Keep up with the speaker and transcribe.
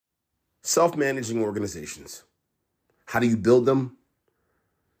Self-managing organizations. How do you build them?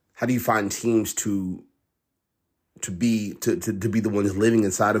 How do you find teams to be the ones living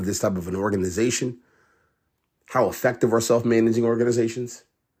inside of this type of an organization? How effective are self-managing organizations?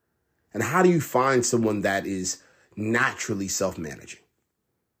 And how do you find someone that is naturally self-managing?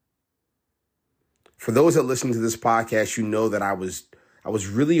 For those that listen to this podcast, you know that I was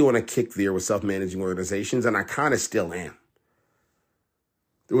really on a kick there with self-managing organizations, and I kind of still am.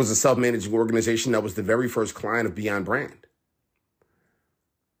 There was a self-managing organization that was the very first client of Beyond Brand.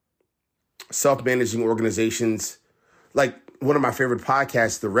 Self-managing organizations, like one of my favorite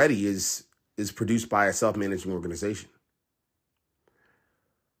podcasts, The Ready, is produced by a self-managing organization.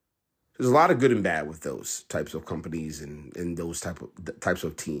 There's a lot of good and bad with those types of companies and those types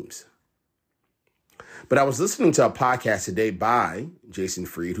of teams. But I was listening to a podcast today by Jason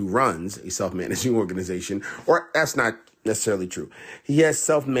Fried, who runs a self-managing organization, or that's not necessarily true. He has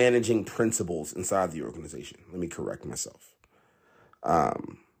self-managing principles inside the organization. Let me correct myself.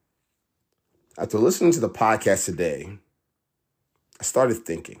 After listening to the podcast today, I started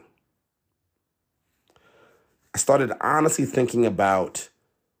thinking. I started honestly thinking about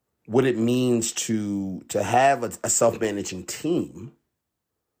what it means to have a self-managing team,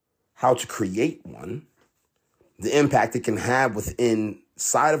 how to create one, the impact it can have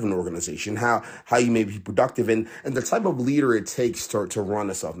inside of an organization, how you may be productive, and the type of leader it takes to run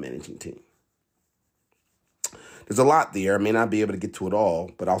a self-managing team. There's a lot there. I may not be able to get to it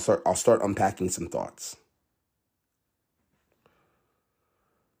all, but I'll start unpacking some thoughts.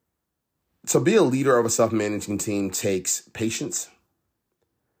 To be a leader of a self-managing team takes patience.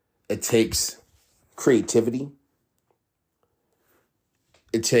 It takes creativity.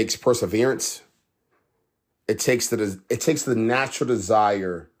 It takes perseverance. It takes the natural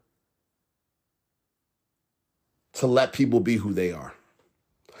desire to let people be who they are.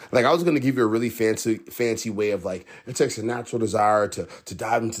 Like, I was going to give you a really fancy way of, like, it takes a natural desire to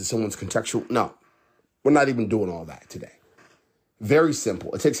dive into someone's contextual. No, we're not even doing all that today. Very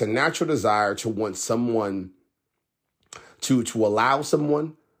simple. It takes a natural desire to want someone to allow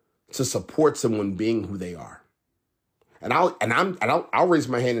someone to support someone being who they are. And I'll raise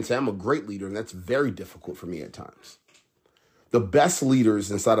my hand and say I'm a great leader, and that's very difficult for me at times. The best leaders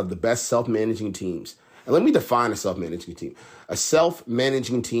inside of the best self-managing teams, and let me define a self-managing team. A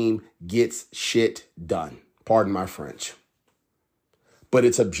self-managing team gets shit done. Pardon my French. But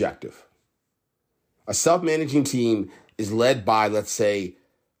it's objective. A self-managing team is led by, let's say,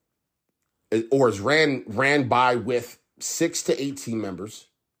 or is ran by with 6 to 8 team members,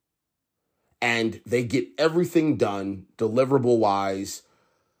 and they get everything done, deliverable-wise,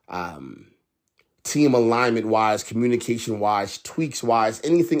 team alignment-wise, communication-wise, tweaks-wise,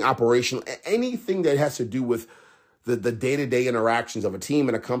 anything operational, anything that has to do with the day-to-day interactions of a team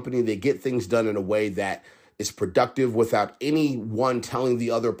and a company. They get things done in a way that is productive without anyone telling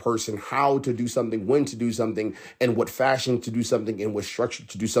the other person how to do something, when to do something, and what fashion to do something, and what structure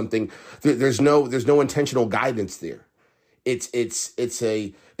to do something. There's no intentional guidance there. It's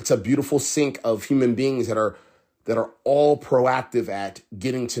a beautiful sync of human beings that are all proactive at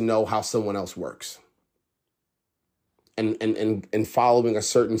getting to know how someone else works, and following a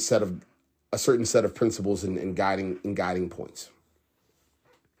certain set of principles and guiding points.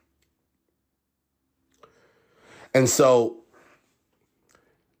 And so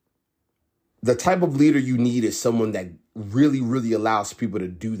the type of leader you need is someone that really, really allows people to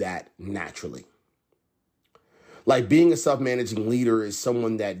do that naturally. Like, being a self-managing leader is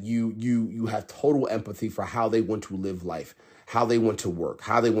someone that you have total empathy for how they want to live life, how they want to work,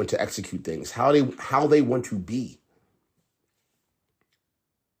 how they want to execute things, how they want to be.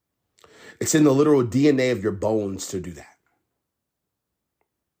 It's in the literal DNA of your bones to do that.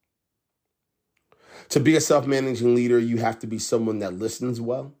 To be a self-managing leader, you have to be someone that listens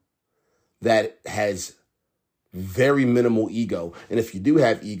well, that has very minimal ego. And if you do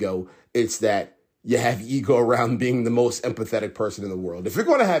have ego, it's that you have ego around being the most empathetic person in the world. If you're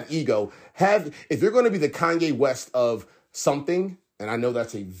going to have ego, if you're going to be the Kanye West of something, and I know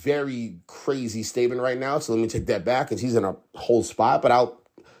that's a very crazy statement right now, so let me take that back, because he's in a whole spot, but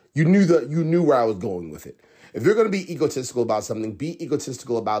you knew where I was going with it. If you're going to be egotistical about something, be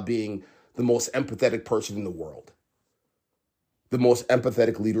egotistical about being the most empathetic person in the world, the most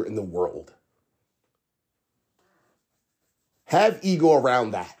empathetic leader in the world. Have ego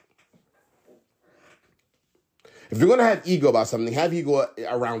around that. If you're going to have ego about something, have ego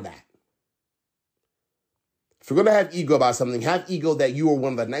around that. If you're going to have ego about something, have ego that you are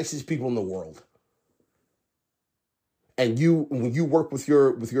one of the nicest people in the world. And when you work with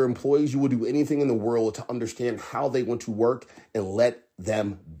your employees, you will do anything in the world to understand how they want to work and let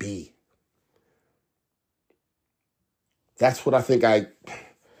them be. That's what I think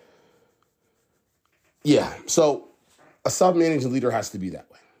yeah. So a self-managing leader has to be that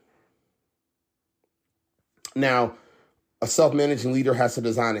way. Now, a self-managing leader has to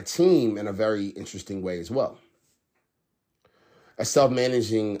design a team in a very interesting way as well. A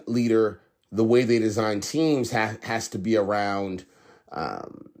self-managing leader, the way they design teams has to be around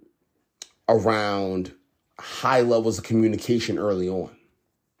high levels of communication early on.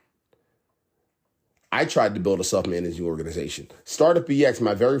 I tried to build a self-managing organization. Startup EX,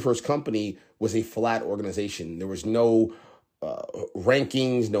 my very first company, was a flat organization. There was no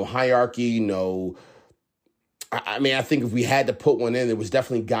rankings, no hierarchy, no. I mean, I think if we had to put one in, it was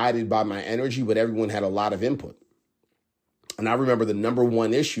definitely guided by my energy, but everyone had a lot of input. And I remember the number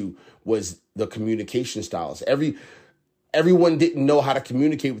one issue was the communication styles. Everyone didn't know how to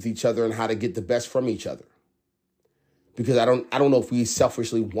communicate with each other and how to get the best from each other. Because I don't know if we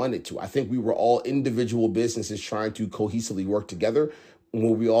selfishly wanted to. I think we were all individual businesses trying to cohesively work together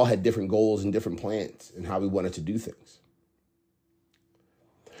when we all had different goals and different plans and how we wanted to do things.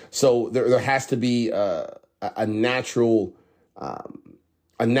 So there has to be a natural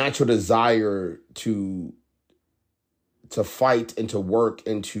desire to fight and to work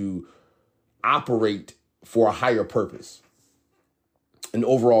and to operate for a higher purpose, an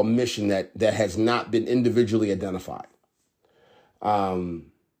overall mission that has not been individually identified. I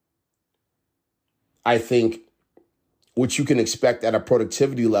think what you can expect at a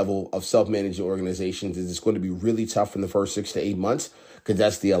productivity level of self-managing organizations is it's going to be really tough in the first 6 to 8 months because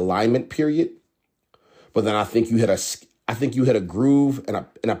that's the alignment period. But then I think you hit a groove and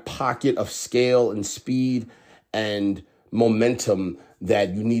a pocket of scale and speed and momentum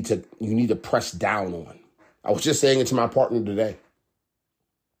that you need to press down on. I was just saying it to my partner today.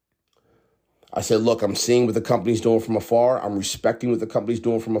 I said, look, I'm seeing what the company's doing from afar. I'm respecting what the company's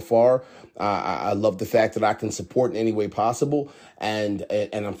doing from afar. I love the fact that I can support in any way possible. And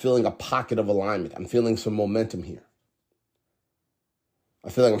I'm feeling a pocket of alignment. I'm feeling some momentum here. I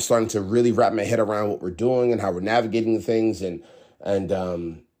feel like I'm starting to really wrap my head around what we're doing and how we're navigating the things. And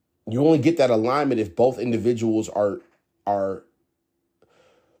you only get that alignment if both individuals are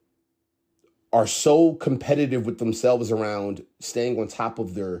so competitive with themselves around staying on top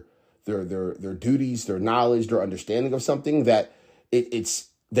of their duties, their knowledge, their understanding of something that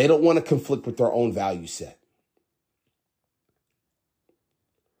they don't want to conflict with their own value set.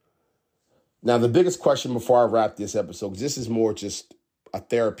 Now, the biggest question before I wrap this episode, because this is more just a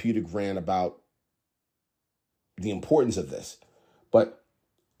therapeutic rant about the importance of this, but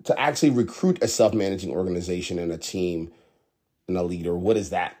to actually recruit a self-managing organization and a team and a leader, what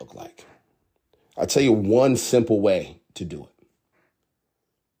does that look like? I'll tell you one simple way to do it.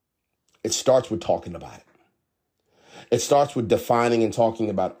 It starts with talking about it. It starts with defining and talking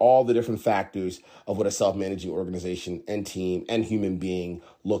about all the different factors of what a self-managing organization and team and human being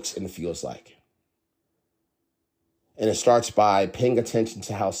looks and feels like. And it starts by paying attention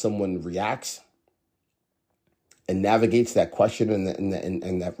to how someone reacts and navigates that question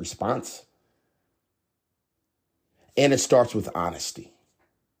and that response. And it starts with honesty.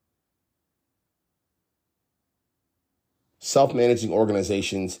 Self-managing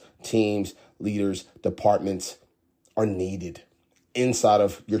organizations, teams, leaders, departments are needed inside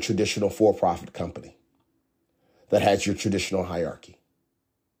of your traditional for-profit company that has your traditional hierarchy.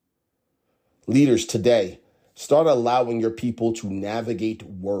 Leaders today, start allowing your people to navigate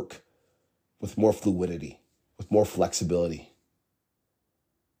work with more fluidity, with more flexibility.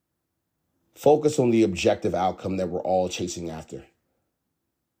 Focus on the objective outcome that we're all chasing after.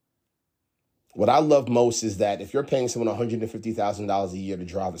 What I love most is that if you're paying someone $150,000 a year to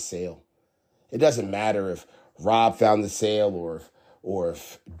drive a sale, it doesn't matter if Rob found the sale or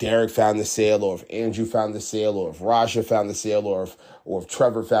if Derek found the sale or if Andrew found the sale or if Raja found the sale or if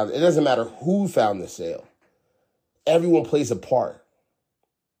Trevor found it. It doesn't matter who found the sale. Everyone plays a part.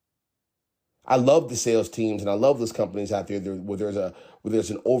 I love the sales teams and I love those companies out there where there's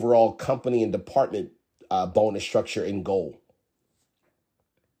an overall company and department bonus structure and goal.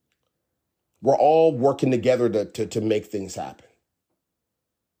 We're all working together to make things happen.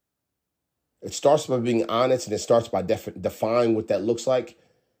 It starts by being honest, and it starts by defining what that looks like.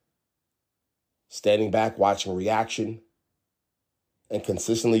 Standing back, watching reaction, and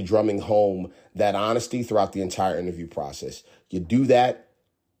consistently drumming home that honesty throughout the entire interview process. You do that,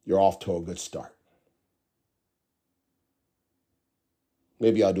 you're off to a good start.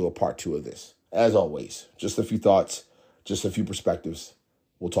 Maybe I'll do a part 2 of this. As always, just a few thoughts, just a few perspectives.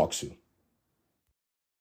 We'll talk soon.